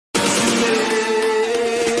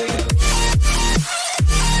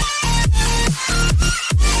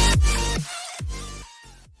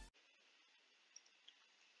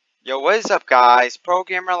Yo, what is up guys? Pro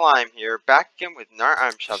Gamer Lime here, back again with another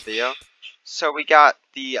item shop video. So we got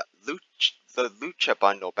the Lucha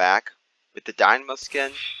bundle back with the Dynamo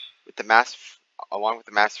skin, with the along with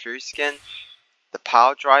the Mass Fury skin, the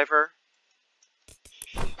Pile Driver,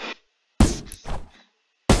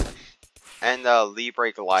 and the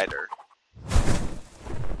Libre Glider.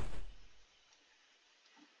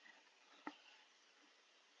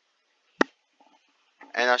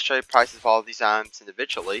 And I'll show you prices of all of these items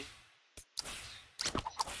individually.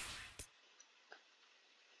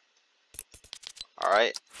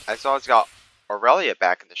 Alright, as always got Aurelia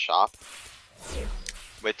back in the shop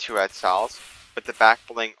with 2 head styles, with the back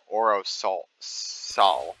bling Oro Sol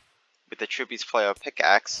with the Tributes Flail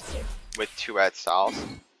Pickaxe with 2 head styles,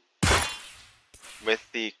 with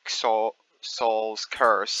the Soul's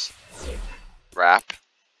Curse wrap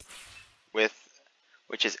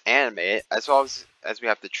which is animated, as well as we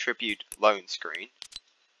have the Tribute loan screen.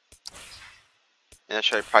 And I'll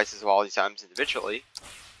show you prices of all these items individually.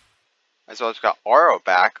 As well as we've got Oro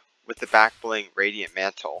back with the back bling Radiant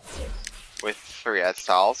Mantle with 3 head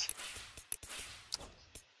styles.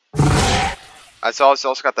 As well as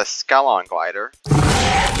also got the Skellon Glider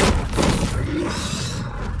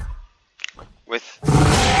with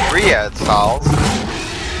 3 head styles.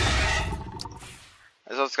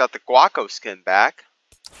 As well as got the Guaco skin back.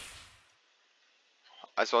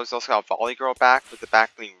 As well as also got Volley Girl back with the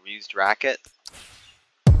back bling Used Racket.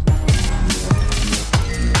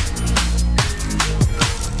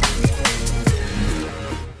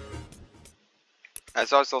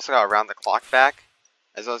 As well as also got Around the Clock back.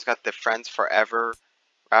 As well as got the Friends Forever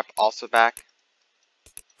wrap also back.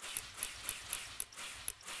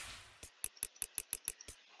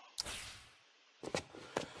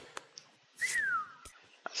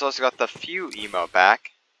 As well as got the Few emo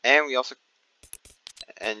back. And we also,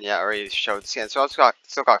 and yeah, I already showed the skin. So also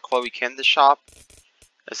still got Chloe Kim in the shop.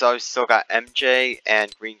 As well as still got MJ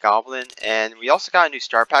and Green Goblin, and we also got a new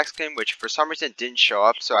Star Pack skin, which for some reason didn't show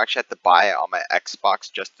up, so I actually had to buy it on my Xbox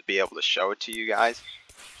just to be able to show it to you guys.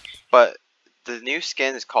 But the new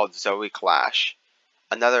skin is called Zoe Clash,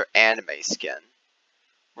 another anime skin.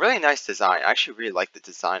 Really nice design. I actually really like the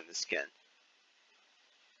design of the skin.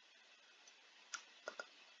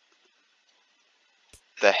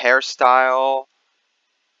 The hairstyle,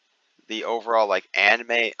 the overall like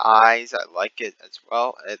anime eyes, I like it as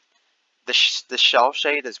well. The shell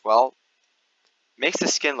shade as well makes the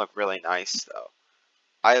skin look really nice though.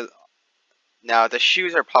 Now the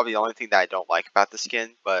shoes are probably the only thing that I don't like about the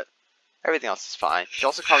skin, but everything else is fine. It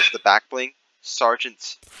also comes with the back bling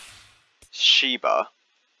Sergeant Sheba,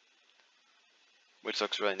 which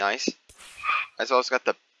looks really nice. As well as got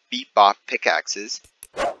the Beat Bop pickaxes.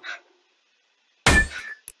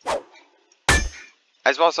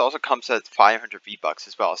 As well as it also comes at 500 V-Bucks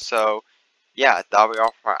as well. So, yeah, that'll be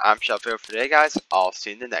all for our item shop video for today, guys. I'll see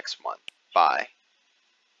you in the next one. Bye.